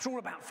It's all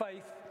about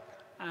faith,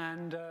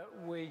 and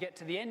we get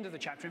to the end of the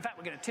chapter. In fact,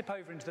 we're going to tip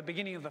over into the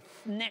beginning of the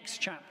next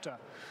chapter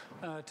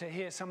to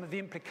hear some of the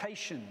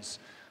implications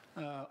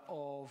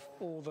of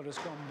all that has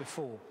gone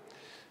before.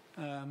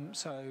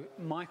 So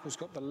Michael's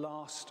got the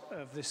last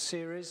of this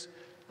series,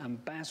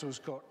 and Basil's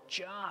got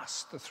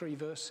just the 3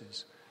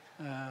 verses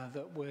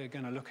that we're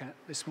going to look at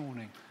this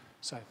morning.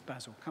 So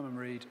Basil, come and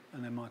read,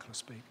 and then Michael will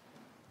speak.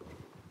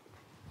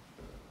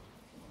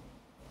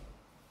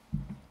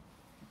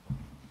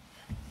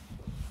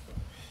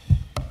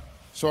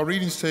 So our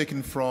reading's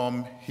taken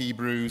from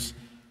Hebrews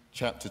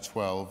chapter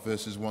 12,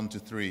 verses 1 to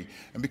 3.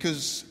 And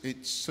because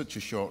it's such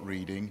a short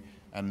reading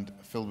and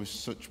filled with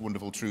such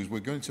wonderful truths, we're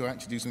going to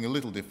actually do something a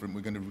little different.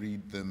 We're going to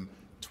read them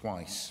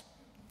twice.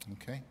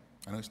 Okay?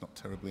 I know it's not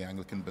terribly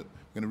Anglican, but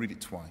we're going to read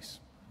it twice.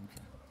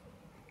 Okay.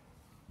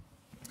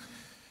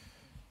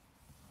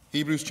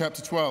 Hebrews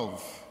chapter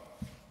 12,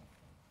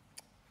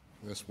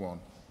 verse 1.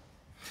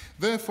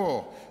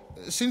 Therefore,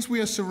 since we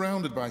are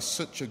surrounded by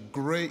such a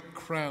great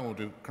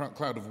cloud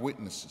of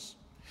witnesses,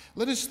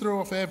 let us throw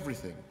off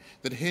everything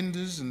that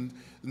hinders and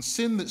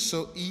sin that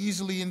so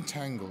easily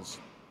entangles.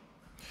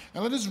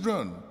 And let us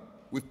run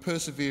with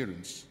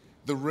perseverance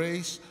the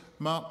race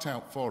marked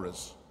out for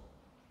us,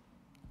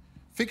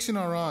 fixing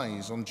our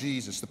eyes on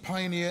Jesus, the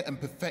pioneer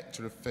and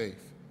perfecter of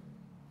faith.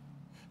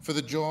 For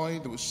the joy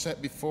that was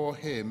set before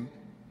him,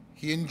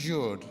 he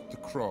endured the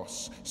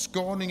cross,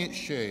 scorning its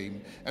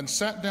shame, and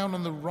sat down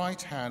on the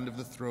right hand of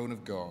the throne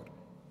of God.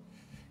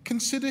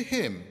 Consider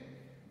him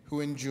who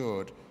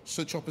endured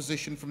such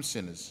opposition from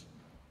sinners,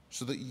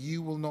 so that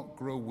you will not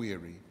grow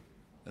weary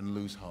and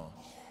lose heart.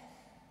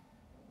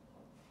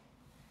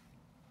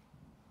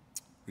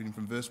 Reading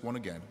from verse 1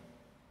 again.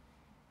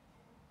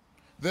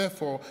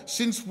 Therefore,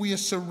 since we are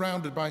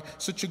surrounded by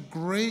such a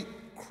great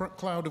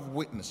cloud of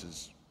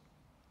witnesses,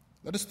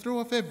 let us throw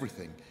off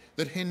everything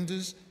that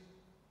hinders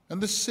and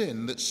the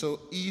sin that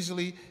so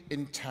easily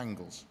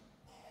entangles.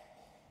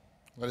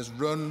 Let us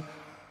run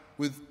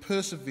with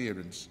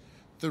perseverance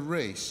the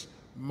race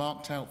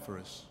marked out for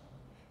us,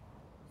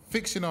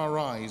 fixing our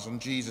eyes on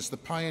Jesus, the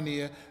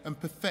pioneer and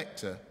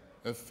perfecter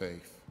of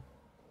faith.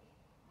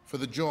 For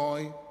the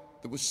joy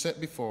that was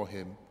set before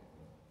him,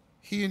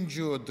 he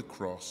endured the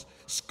cross,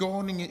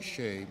 scorning its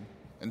shame,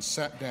 and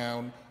sat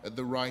down at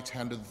the right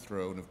hand of the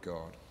throne of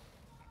God.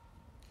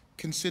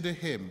 Consider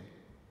him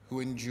who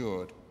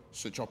endured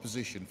such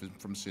opposition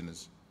from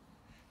sinners,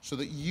 so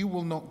that you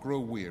will not grow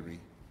weary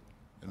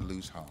and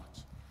lose heart.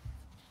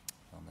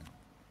 Amen.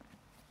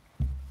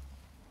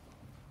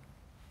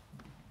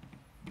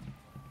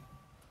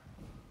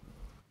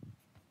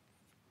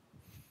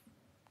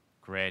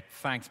 Great.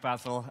 Thanks,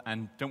 Basil.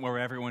 And don't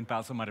worry, everyone,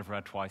 Basil might have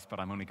read twice, but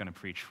I'm only going to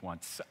preach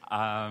once.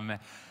 And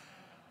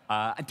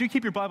do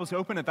keep your Bibles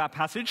open at that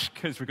passage,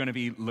 because we're going to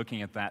be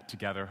looking at that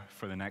together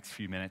for the next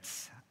few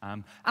minutes.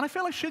 And I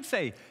feel I should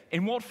say,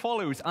 in what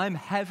follows, I'm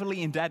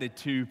heavily indebted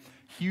to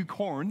Hugh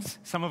Corns.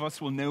 Some of us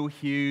will know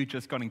Hugh,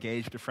 just got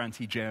engaged to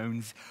Francie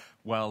Jones.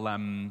 Well,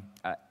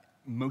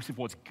 most of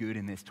what's good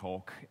in this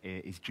talk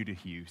is due to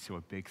Hugh, so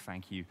a big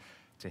thank you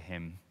to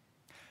him.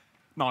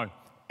 Now,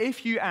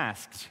 if you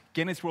asked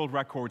Guinness World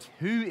Records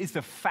who is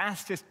the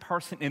fastest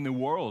person in the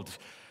world,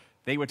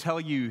 they would tell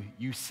you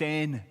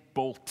Usain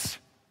Bolt,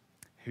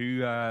 who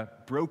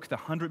broke the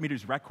 100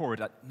 meters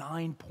record at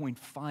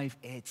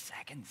 9.58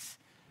 seconds.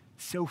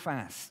 So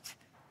fast.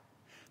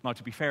 Now,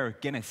 to be fair,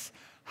 Guinness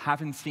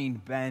haven't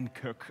seen Ben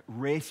Cook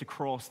race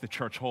across the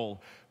church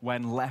hall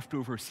when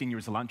leftover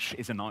seniors' lunch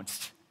is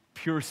announced.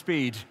 Pure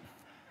speed.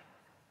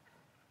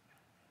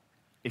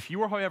 If you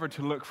were, however,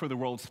 to look for the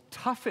world's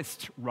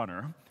toughest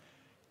runner,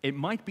 it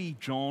might be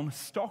John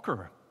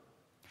Stalker.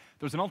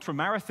 There's an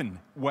ultramarathon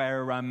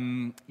where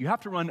you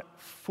have to run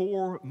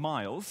 4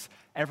 miles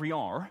every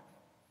hour,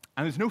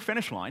 and there's no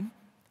finish line.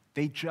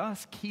 They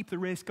just keep the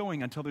race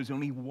going until there's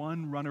only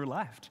one runner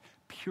left.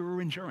 Pure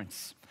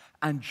endurance.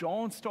 And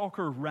John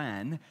Stalker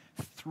ran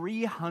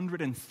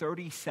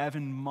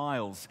 337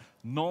 miles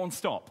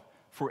non-stop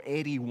for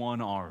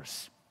 81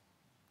 hours.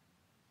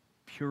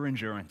 Pure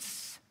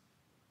endurance.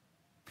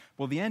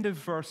 Well, the end of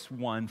verse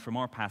 1 from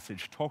our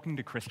passage, talking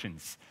to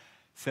Christians,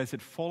 says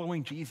that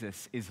following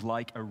Jesus is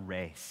like a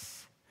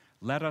race.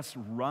 Let us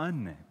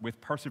run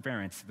with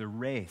perseverance the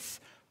race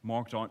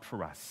marked out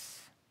for us.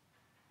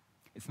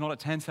 It's not a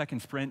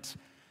 10-second sprint.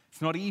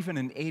 It's not even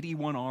an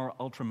 81-hour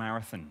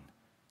ultramarathon.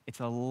 It's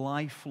a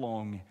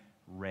lifelong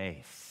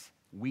race.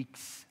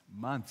 Weeks,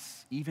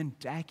 months, even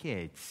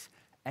decades,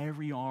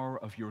 every hour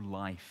of your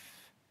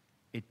life.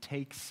 It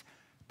takes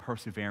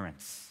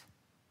perseverance.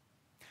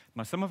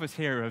 Now, some of us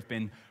here have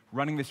been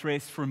running this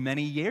race for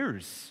many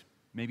years.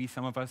 Maybe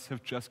some of us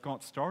have just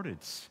got started.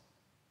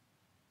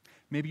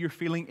 Maybe you're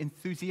feeling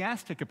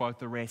enthusiastic about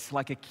the race,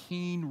 like a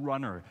keen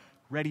runner,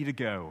 ready to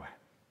go.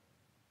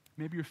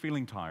 Maybe you're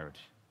feeling tired.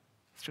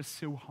 It's just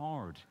so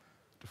hard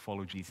to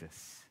follow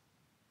Jesus.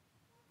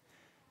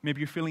 Maybe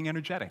you're feeling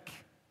energetic.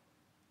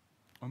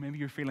 Or maybe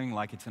you're feeling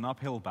like it's an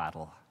uphill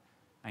battle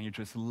and you're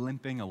just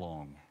limping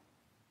along.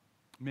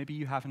 Maybe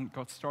you haven't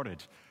got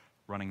started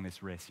running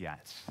this race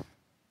yet.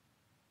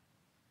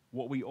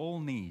 what we all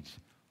need,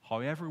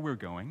 however we're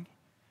going,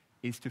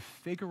 is to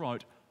figure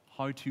out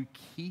how to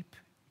keep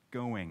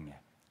going,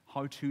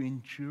 how to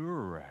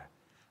endure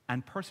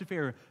and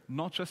persevere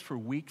not just for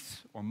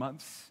weeks or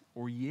months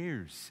or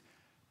years,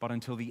 but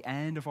until the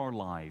end of our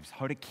lives,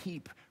 how to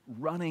keep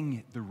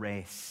running the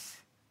race.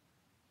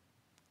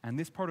 And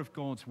this part of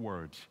God's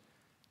Word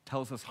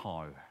tells us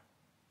how.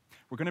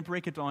 We're going to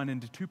break it down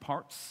into two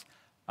parts,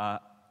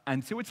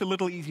 and so it's a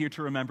little easier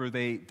to remember.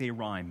 They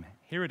rhyme.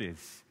 Here it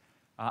is.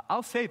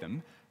 I'll say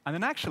them, and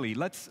then actually,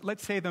 let's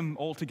say them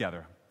all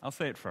together. I'll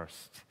say it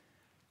first.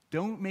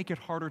 Don't make it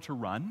harder to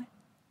run.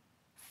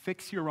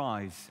 Fix your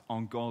eyes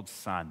on God's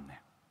Son.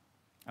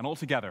 And all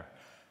together,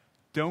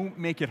 don't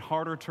make it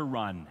harder to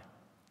run.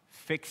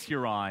 Fix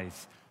your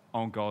eyes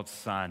on God's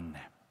Son.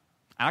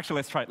 Actually,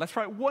 let's try it. Let's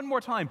try it one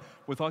more time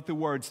without the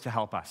words to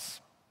help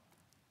us.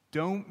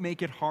 Don't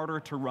make it harder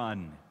to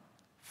run.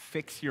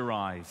 Fix your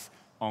eyes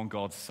on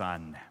God's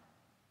Son.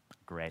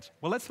 Great.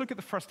 Well, let's look at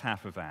the first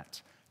half of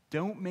that.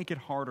 Don't make it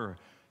harder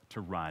to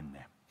run.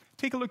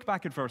 Take a look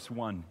back at verse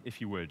 1,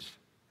 if you would.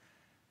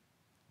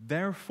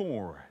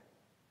 Therefore,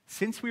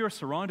 since we are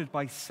surrounded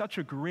by such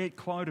a great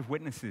cloud of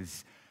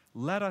witnesses,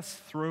 let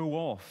us throw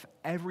off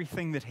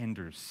everything that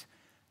hinders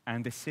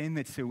and the sin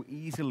that so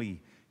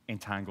easily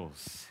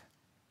entangles.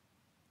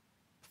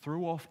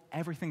 Throw off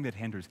everything that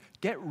hinders.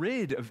 Get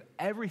rid of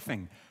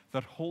everything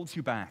that holds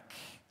you back.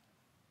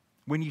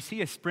 When you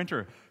see a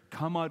sprinter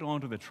come out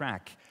onto the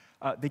track,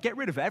 they get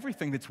rid of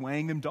everything that's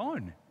weighing them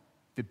down.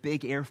 The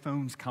big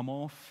earphones come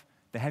off.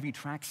 The heavy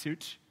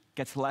tracksuit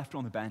gets left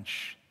on the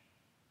bench.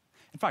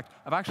 In fact,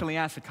 I've actually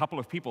asked a couple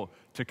of people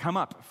to come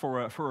up for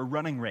a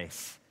running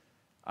race.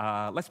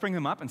 Let's bring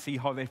them up and see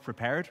how they've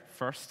prepared.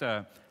 First,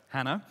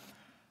 Hannah,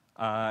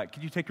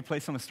 could you take your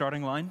place on the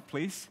starting line,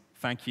 please?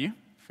 Thank you.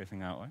 Facing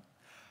that way.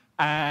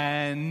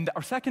 And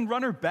our second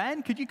runner,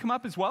 Ben, could you come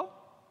up as well?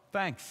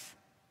 Thanks.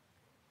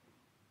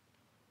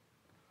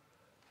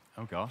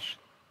 Oh, gosh.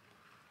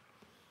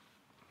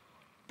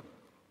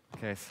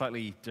 Okay,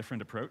 slightly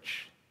different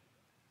approach.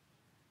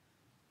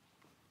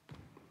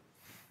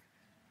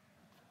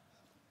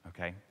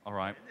 Okay, all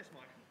right.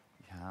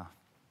 Yeah.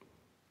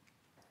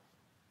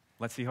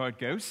 Let's see how it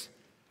goes.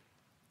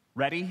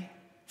 Ready,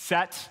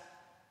 set.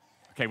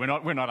 Okay,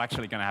 we're not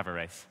actually going to have a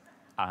race.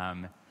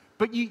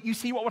 But you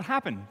see what would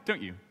happen,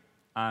 don't you?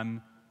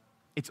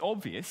 It's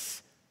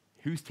obvious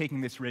who's taking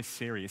this race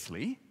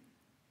seriously.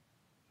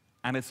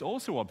 And it's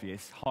also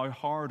obvious how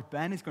hard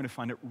Ben is going to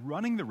find it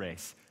running the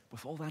race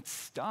with all that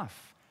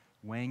stuff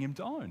weighing him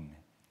down.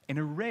 In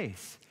a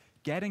race,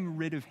 getting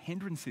rid of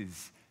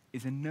hindrances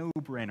is a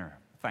no-brainer.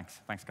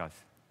 Thanks, guys.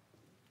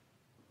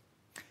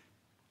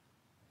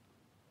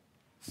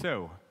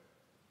 So,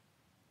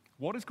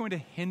 what is going to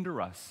hinder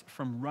us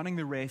from running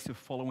the race of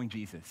following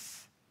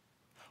Jesus?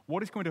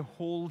 What is going to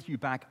hold you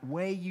back,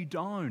 weigh you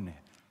down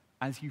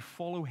as you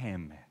follow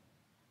him?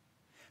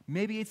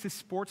 Maybe it's a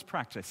sports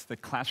practice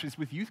that clashes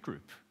with youth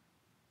group.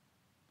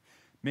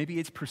 Maybe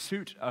it's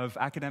pursuit of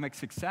academic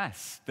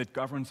success that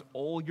governs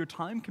all your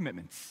time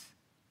commitments.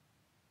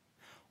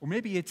 Or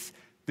maybe it's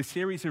the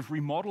series of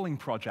remodeling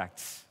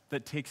projects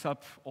that takes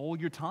up all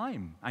your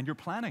time and your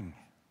planning.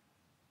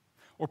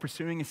 Or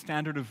pursuing a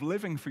standard of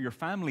living for your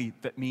family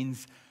that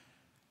means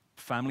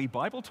family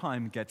Bible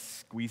time gets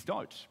squeezed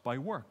out by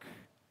work.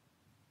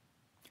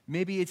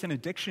 Maybe it's an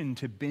addiction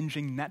to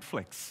binging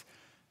Netflix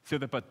so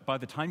that by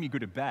the time you go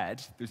to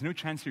bed, there's no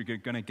chance you're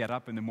going to get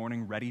up in the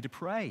morning ready to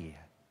pray.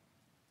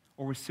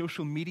 Or a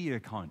social media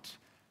account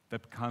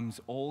that becomes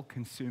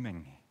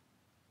all-consuming.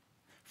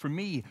 For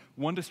me,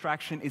 one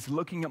distraction is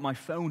looking at my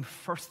phone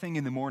first thing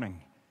in the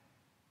morning.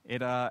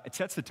 It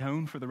sets the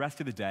tone for the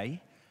rest of the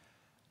day.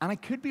 And I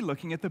could be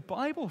looking at the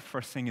Bible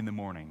first thing in the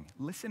morning,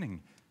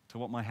 listening to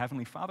what my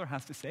Heavenly Father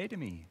has to say to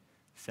me,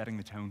 setting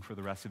the tone for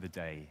the rest of the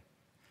day.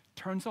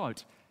 Turns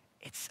out,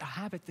 it's a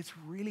habit that's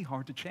really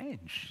hard to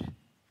change.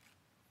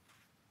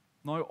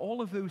 Now,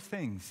 all of those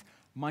things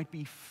might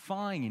be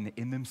fine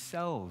in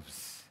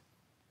themselves,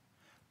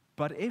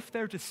 but if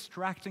they're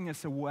distracting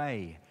us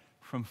away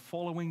from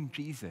following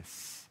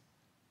Jesus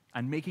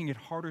and making it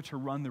harder to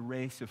run the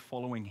race of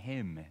following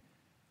him,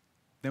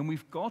 then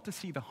we've got to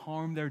see the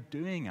harm they're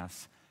doing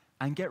us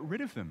and get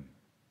rid of them,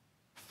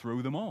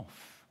 throw them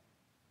off.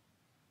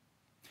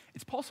 It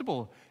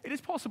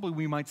is possible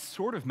we might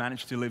sort of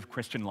manage to live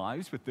Christian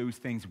lives with those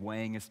things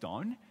weighing us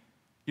down.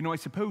 You know, I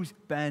suppose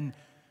Ben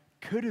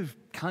could have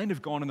kind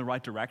of gone in the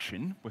right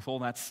direction with all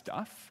that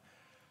stuff,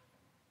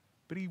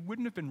 but he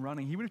wouldn't have been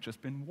running, he would have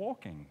just been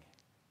walking.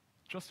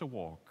 Just a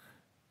walk.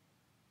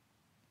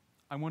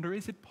 I wonder,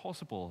 is it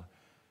possible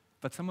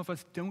that some of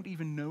us don't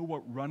even know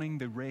what running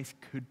the race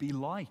could be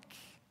like?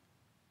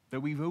 That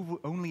we've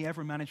only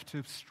ever managed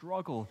to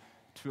struggle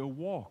to a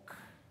walk?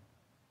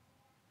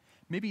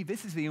 Maybe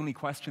this is the only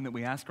question that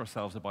we ask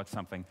ourselves about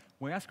something.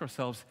 We ask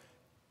ourselves,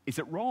 is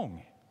it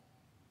wrong?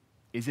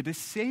 Is it a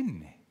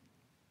sin?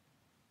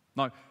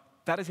 Now,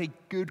 that is a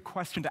good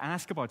question to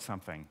ask about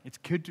something. It's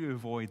good to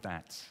avoid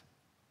that.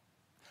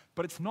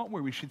 But it's not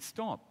where we should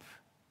stop.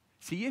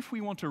 See, if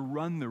we want to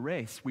run the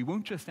race, we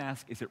won't just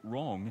ask, is it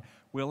wrong?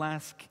 We'll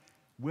ask,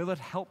 will it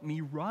help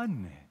me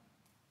run?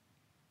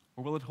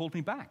 Or will it hold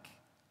me back?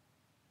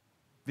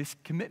 This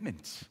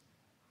commitment,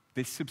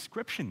 this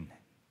subscription,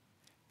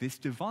 this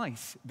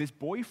device, this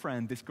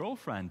boyfriend, this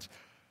girlfriend,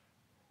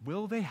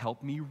 will they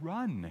help me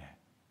run?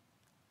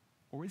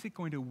 Or is it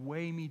going to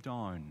weigh me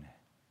down?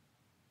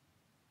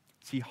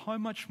 See, how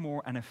much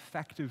more an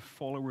effective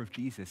follower of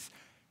Jesus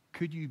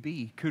could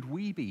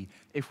we be,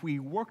 if we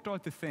worked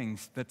out the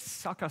things that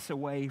suck us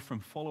away from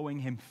following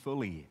him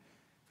fully,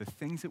 the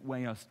things that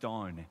weigh us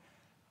down,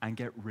 and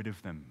get rid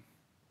of them?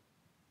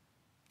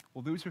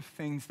 Well, those are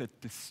things that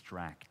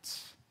distract.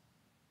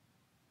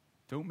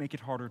 Don't make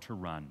it harder to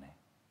run.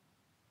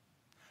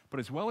 But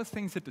as well as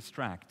things that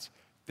distract,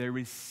 there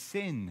is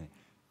sin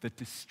that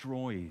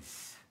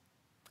destroys.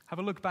 Have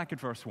a look back at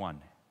verse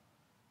 1.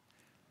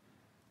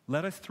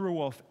 Let us throw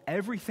off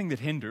everything that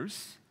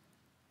hinders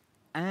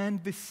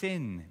and the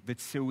sin that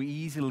so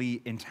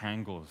easily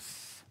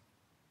entangles.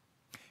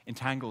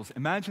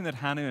 Imagine that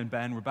Hannah and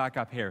Ben were back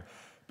up here,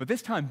 but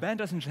this time Ben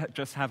doesn't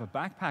just have a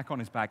backpack on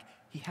his back,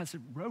 he has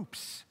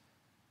ropes,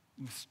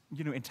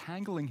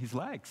 entangling his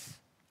legs.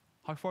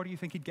 How far do you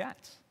think he'd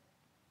get?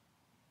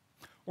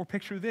 Or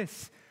picture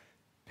this.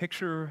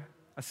 Picture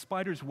a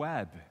spider's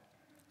web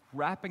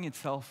wrapping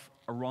itself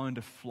around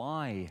a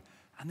fly,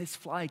 and this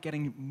fly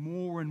getting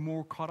more and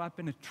more caught up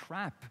in a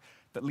trap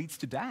that leads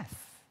to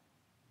death.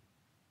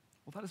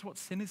 Well, that is what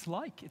sin is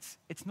like.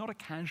 It's not a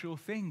casual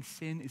thing.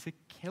 Sin is a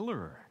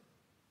killer.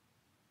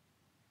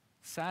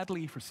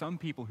 Sadly, for some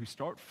people who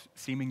start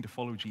seeming to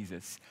follow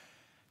Jesus,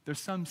 there's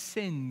some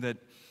sin that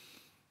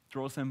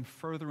draws them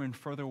further and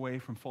further away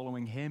from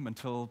following him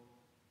until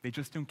they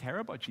just don't care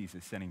about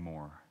Jesus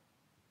anymore.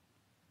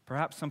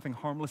 Perhaps something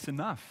harmless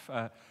enough,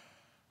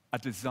 a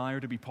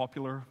desire to be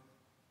popular,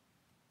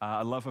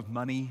 a love of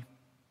money,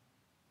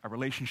 a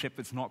relationship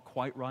that's not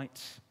quite right.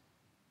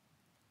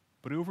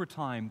 But over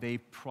time, they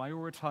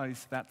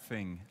prioritize that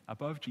thing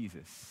above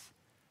Jesus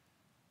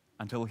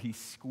until he's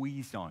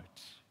squeezed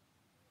out.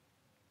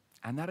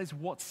 And that is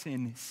what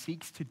sin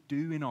seeks to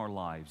do in our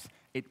lives.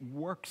 It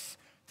works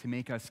to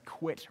make us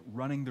quit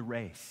running the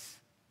race.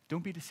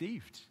 Don't be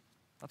deceived.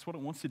 That's what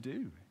it wants to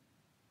do.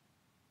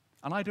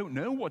 And I don't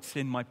know what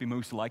sin might be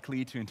most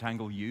likely to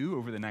entangle you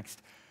over the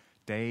next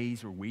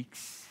days or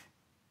weeks.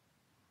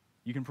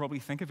 You can probably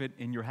think of it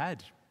in your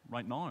head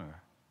right now.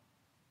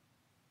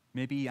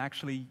 Maybe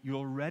actually you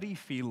already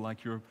feel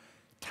like you're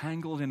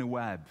tangled in a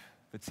web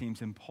that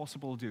seems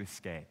impossible to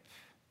escape.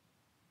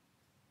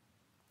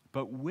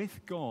 But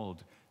with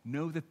God,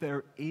 know that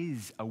there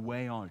is a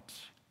way out.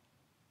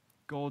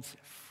 God's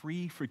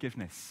free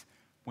forgiveness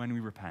when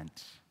we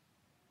repent.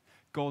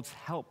 God's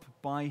help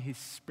by his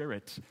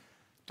Spirit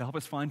to help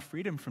us find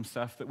freedom from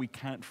stuff that we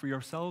can't free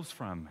ourselves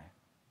from.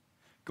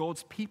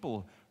 God's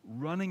people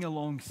running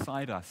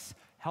alongside us,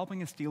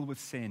 helping us deal with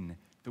sin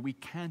that we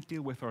can't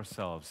deal with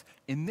ourselves.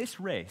 In this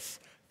race,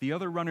 the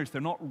other runners,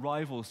 they're not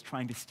rivals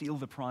trying to steal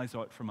the prize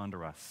out from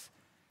under us.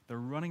 They're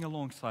running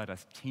alongside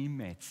us,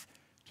 teammates,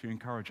 to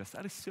encourage us.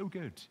 That is so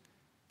good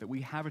that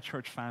we have a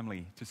church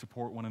family to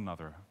support one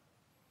another.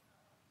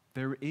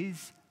 There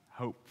is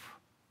hope.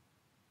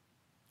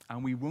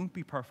 And we won't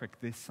be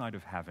perfect this side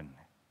of heaven.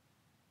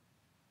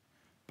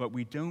 But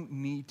we don't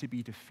need to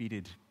be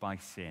defeated by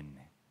sin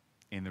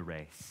in the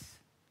race.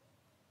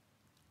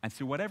 And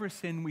so whatever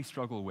sin we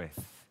struggle with,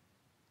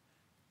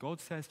 God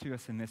says to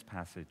us in this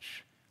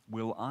passage,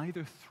 we'll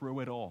either throw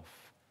it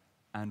off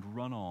and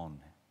run on,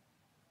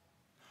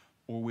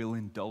 or we'll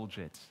indulge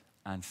it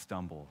and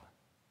stumble.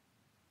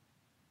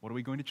 What are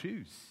we going to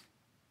choose?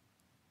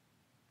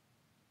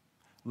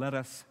 Let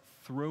us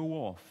throw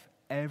off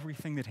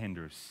everything that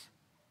hinders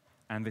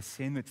and the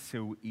sin that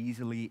so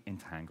easily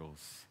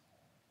entangles.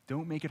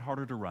 Don't make it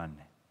harder to run.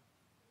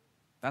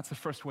 That's the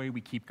first way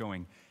we keep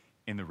going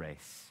in the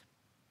race.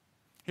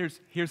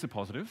 Here's a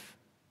positive.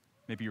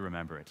 Maybe you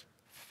remember it.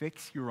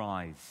 Fix your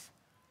eyes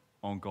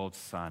on God's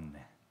Son.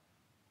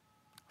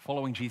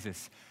 Following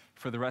Jesus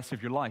for the rest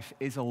of your life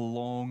is a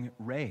long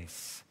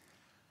race.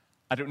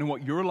 I don't know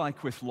what you're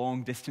like with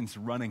long-distance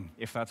running,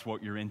 if that's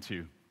what you're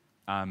into.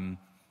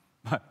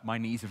 My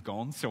knees have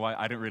gone, so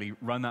I don't really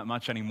run that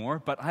much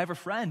anymore. But I have a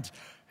friend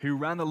who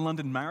ran the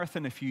London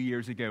Marathon a few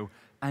years ago,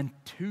 and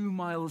 2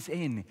 miles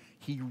in,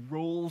 he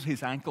rolled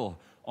his ankle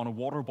on a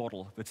water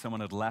bottle that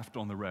someone had left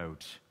on the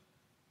road.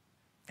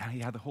 And he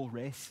had the whole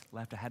race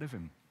left ahead of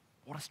him.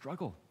 What a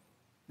struggle.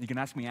 You can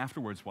ask me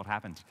afterwards what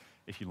happened,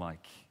 if you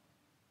like.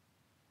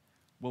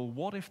 Well,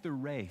 what if the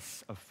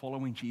race of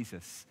following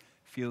Jesus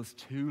feels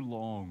too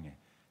long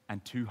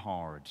and too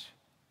hard?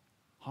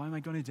 How am I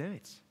going to do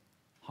it?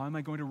 How am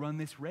I going to run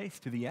this race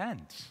to the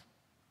end?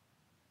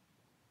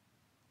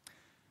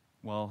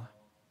 Well,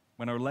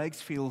 when our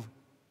legs feel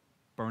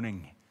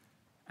burning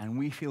and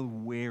we feel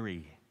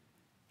weary,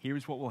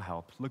 here's what will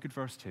help. Look at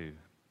verse 2.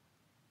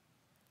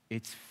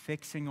 It's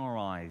fixing our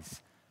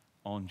eyes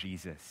on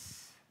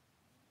Jesus.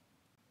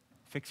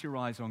 Fix your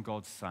eyes on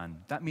God's Son.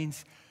 That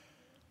means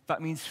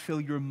That means fill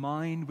your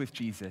mind with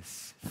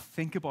Jesus.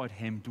 Think about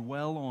him,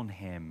 dwell on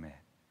him.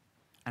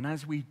 And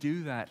as we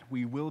do that,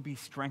 we will be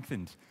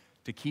strengthened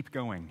to keep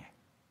going.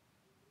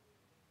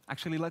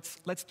 Actually,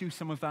 let's do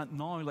some of that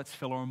now. Let's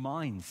fill our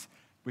minds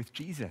with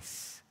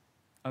Jesus.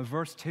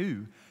 Verse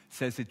 2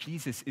 says that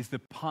Jesus is the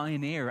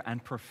pioneer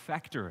and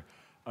perfecter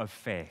of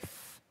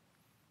faith.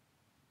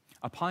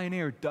 A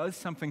pioneer does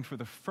something for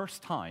the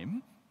first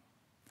time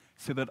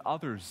so that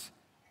others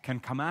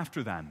can come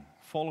after them,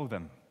 follow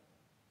them.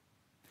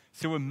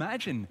 So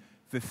imagine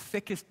the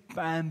thickest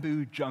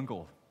bamboo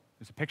jungle.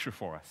 There's a picture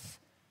for us,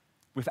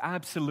 with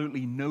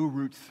absolutely no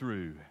route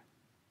through.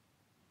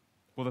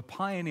 Well, the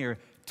pioneer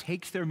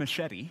takes their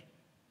machete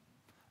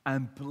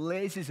and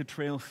blazes a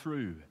trail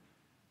through.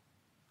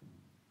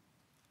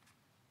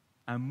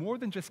 And more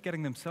than just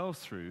getting themselves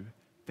through,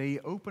 they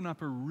open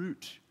up a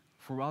route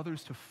for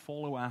others to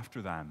follow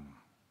after them.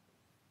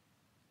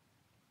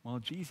 Well,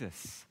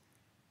 Jesus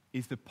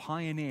is the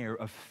pioneer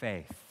of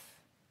faith.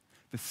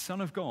 The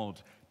Son of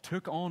God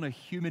took on a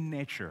human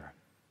nature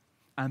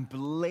and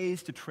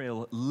blazed a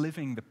trail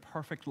living the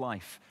perfect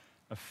life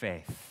of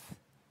faith.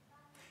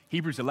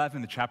 Hebrews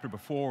 11, the chapter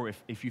before,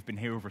 if you've been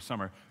here over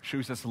summer,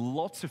 shows us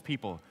lots of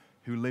people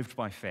who lived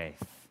by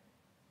faith.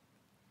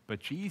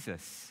 But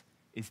Jesus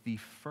is the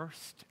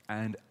first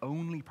and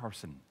only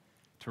person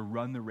to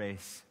run the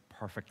race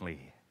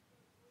perfectly.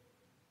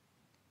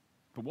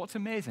 But what's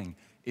amazing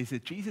is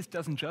that Jesus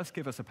doesn't just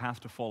give us a path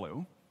to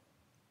follow,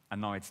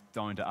 and now it's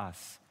down to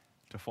us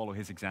to follow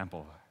his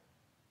example.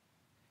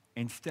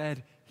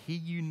 Instead, he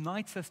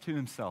unites us to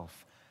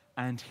himself,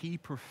 and he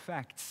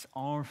perfects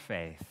our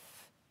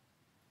faith.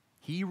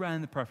 He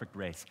ran the perfect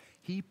race.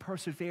 He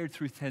persevered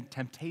through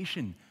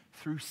temptation,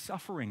 through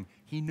suffering.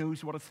 He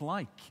knows what it's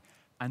like.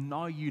 And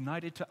now,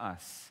 united to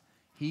us,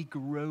 he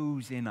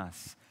grows in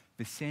us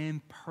the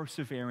same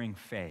persevering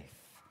faith,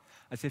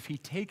 as if he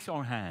takes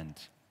our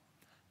hand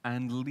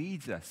and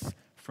leads us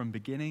from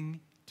beginning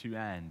to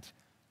end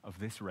of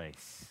this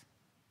race.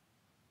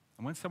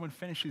 And when someone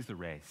finishes the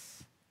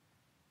race,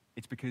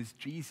 it's because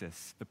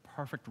Jesus, the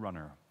perfect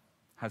runner,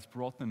 has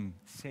brought them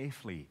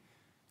safely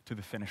to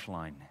the finish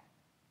line.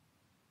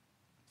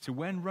 So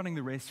when running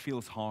the race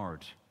feels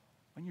hard,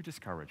 when you're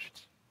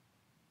discouraged,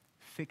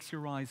 fix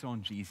your eyes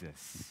on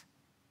Jesus,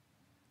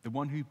 the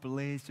one who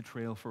blazed a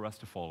trail for us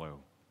to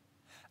follow,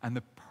 and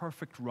the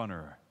perfect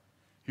runner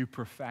who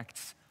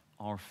perfects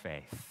our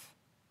faith.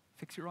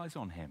 Fix your eyes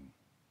on him.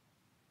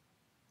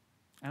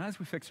 And as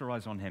we fix our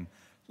eyes on him,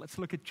 let's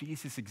look at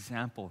Jesus'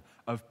 example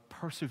of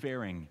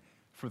persevering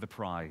for the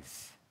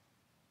prize.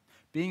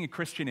 Being a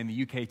Christian in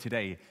the UK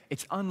today,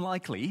 it's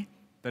unlikely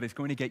that it's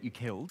going to get you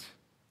killed.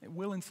 It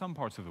will in some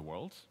parts of the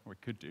world, or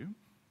it could do.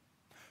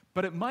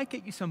 But it might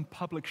get you some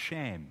public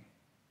shame.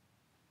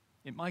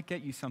 It might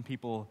get you some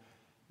people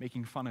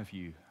making fun of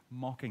you,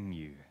 mocking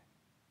you.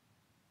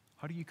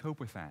 How do you cope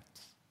with that?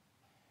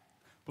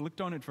 But look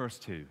down at verse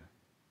 2.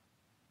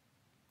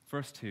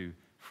 Verse 2,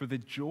 for the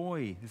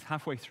joy, is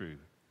halfway through,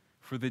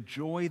 for the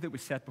joy that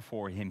was set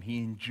before him, he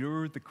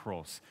endured the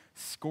cross,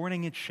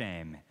 scorning its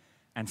shame,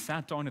 and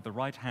sat down at the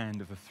right hand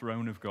of the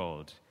throne of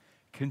God.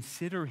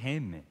 Consider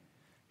him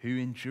who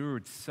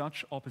endured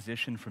such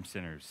opposition from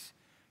sinners,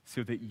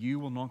 so that you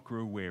will not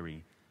grow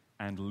weary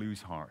and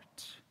lose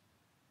heart.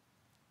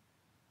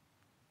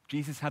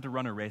 Jesus had to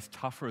run a race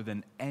tougher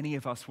than any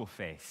of us will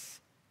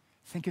face.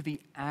 Think of the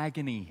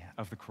agony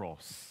of the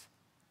cross.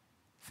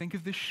 Think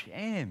of the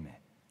shame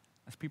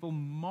as people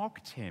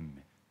mocked him,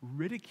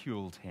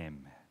 ridiculed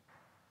him.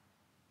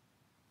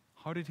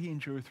 How did he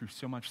endure through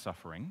so much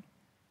suffering?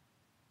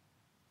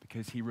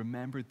 Because he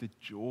remembered the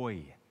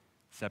joy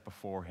set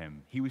before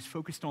him. He was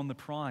focused on the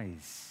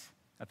prize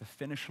at the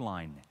finish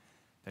line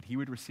that he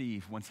would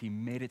receive once he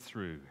made it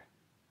through.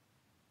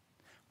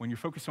 When you're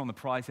focused on the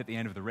prize at the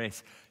end of the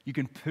race, you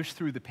can push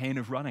through the pain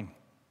of running.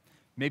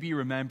 Maybe you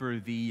remember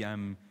the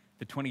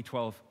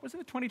 2012, was it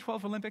the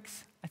 2012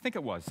 Olympics? I think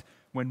it was,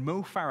 when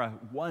Mo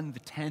Farah won the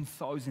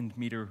 10,000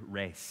 meter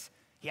race.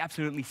 He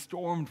absolutely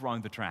stormed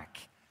around the track.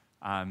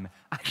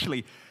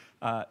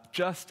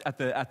 Just at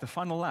the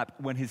final lap,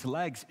 when his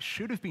legs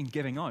should have been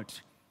giving out,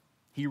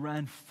 he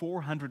ran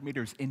 400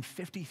 meters in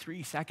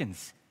 53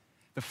 seconds,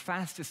 the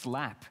fastest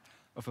lap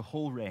of the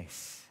whole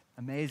race.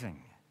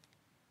 Amazing.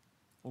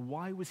 Well,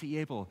 why was he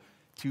able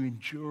to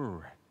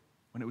endure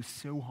when it was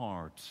so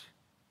hard?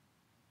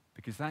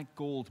 Because that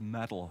gold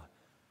medal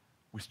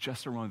was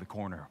just around the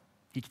corner.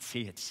 He could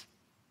see it.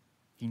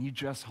 He knew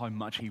just how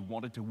much he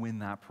wanted to win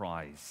that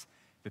prize.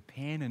 The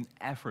pain and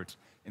effort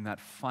in that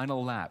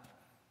final lap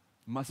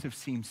must have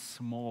seemed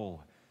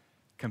small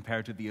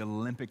compared to the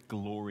Olympic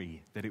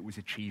glory that it was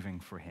achieving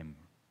for him.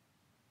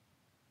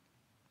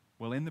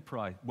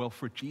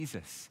 For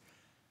Jesus,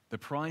 the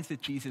prize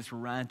that Jesus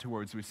ran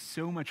towards was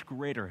so much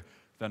greater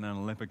than an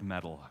Olympic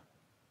medal.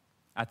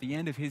 At the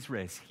end of his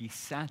race, he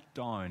sat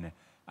down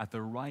at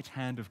the right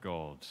hand of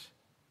God.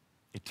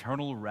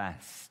 Eternal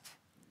rest,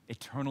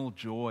 eternal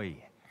joy,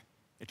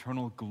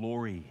 eternal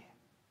glory.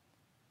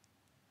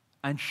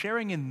 And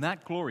sharing in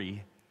that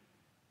glory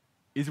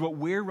is what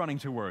we're running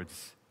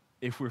towards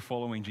if we're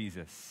following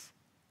Jesus.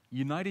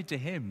 United to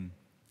him,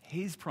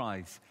 his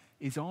prize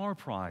is our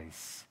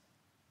prize.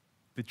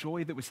 The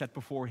joy that was set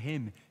before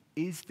him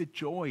is the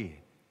joy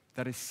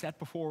that is set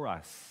before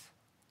us.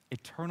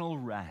 Eternal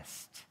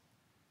rest,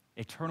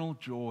 eternal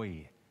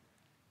joy,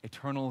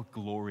 eternal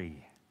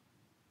glory.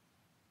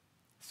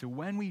 So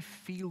when we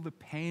feel the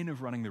pain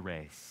of running the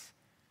race,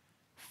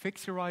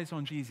 fix your eyes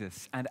on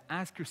Jesus and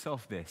ask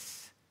yourself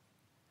this: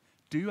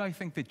 do I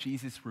think that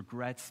Jesus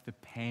regrets the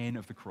pain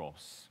of the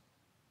cross?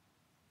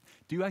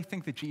 Do I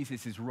think that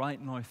Jesus is right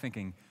now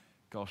thinking,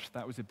 gosh,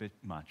 that was a bit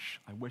much.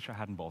 I wish I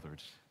hadn't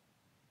bothered?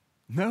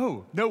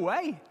 No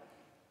way.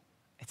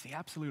 It's the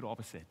absolute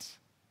opposite.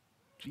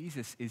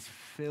 Jesus is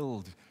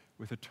filled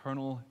with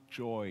eternal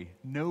joy,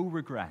 no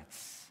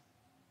regrets.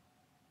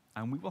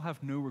 And we will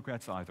have no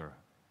regrets either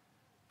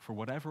for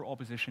whatever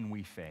opposition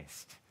we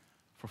faced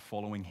for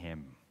following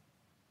him.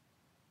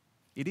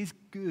 It is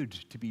good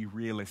to be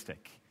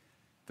realistic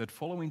that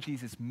following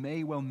Jesus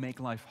may well make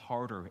life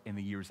harder in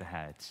the years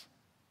ahead.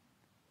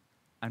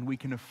 And we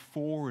can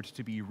afford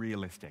to be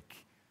realistic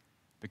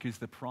because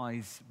the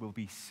prize will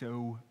be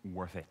so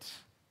worth it.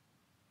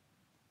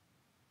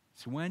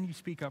 So when you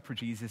speak up for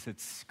Jesus at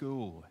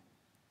school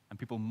and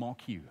people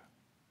mock you,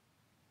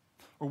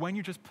 or when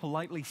you're just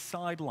politely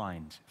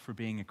sidelined for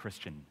being a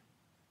Christian,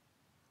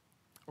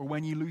 or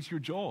when you lose your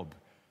job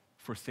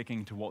for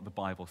sticking to what the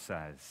Bible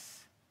says,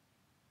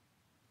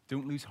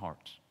 don't lose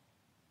heart.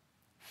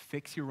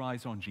 Fix your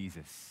eyes on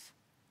Jesus,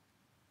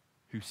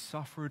 who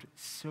suffered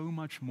so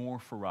much more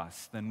for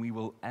us than we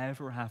will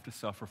ever have to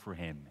suffer for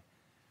him,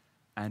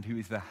 and who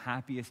is the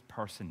happiest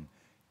person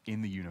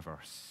in the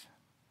universe.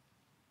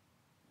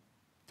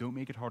 Don't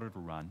make it harder to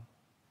run.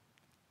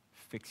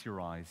 Fix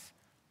your eyes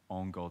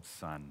on God's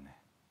Son.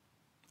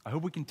 I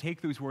hope we can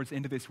take those words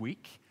into this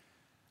week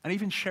and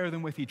even share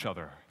them with each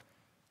other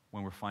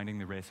when we're finding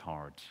the race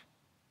hard.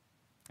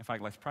 In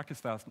fact, let's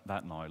practice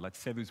that now. Let's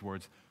say those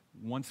words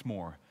once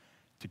more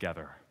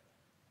together.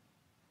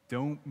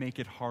 Don't make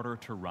it harder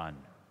to run.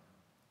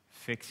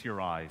 Fix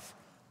your eyes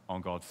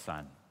on God's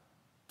Son.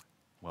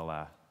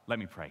 Well, let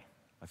me pray.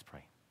 Let's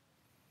pray.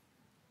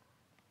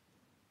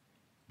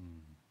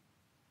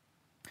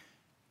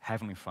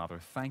 Heavenly Father,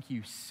 thank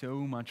you so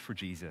much for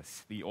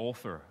Jesus, the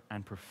author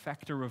and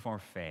perfecter of our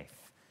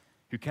faith,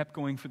 who kept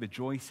going for the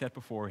joy set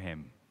before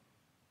him.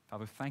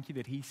 Father, thank you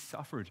that he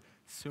suffered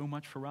so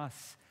much for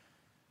us,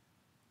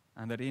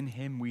 and that in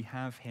him we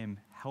have him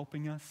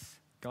helping us,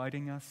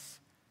 guiding us,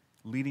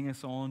 leading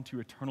us on to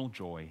eternal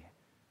joy.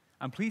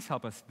 And please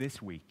help us this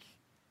week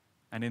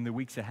and in the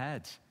weeks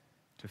ahead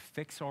to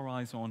fix our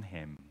eyes on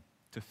him,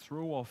 to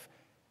throw off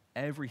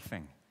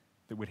everything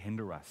that would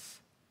hinder us,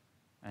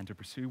 and to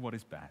pursue what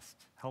is best.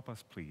 Help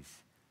us, please,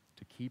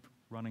 to keep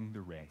running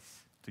the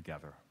race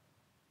together.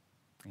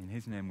 In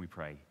his name we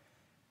pray.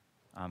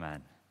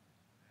 Amen.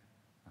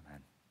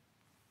 Amen.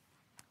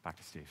 Back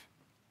to Steve.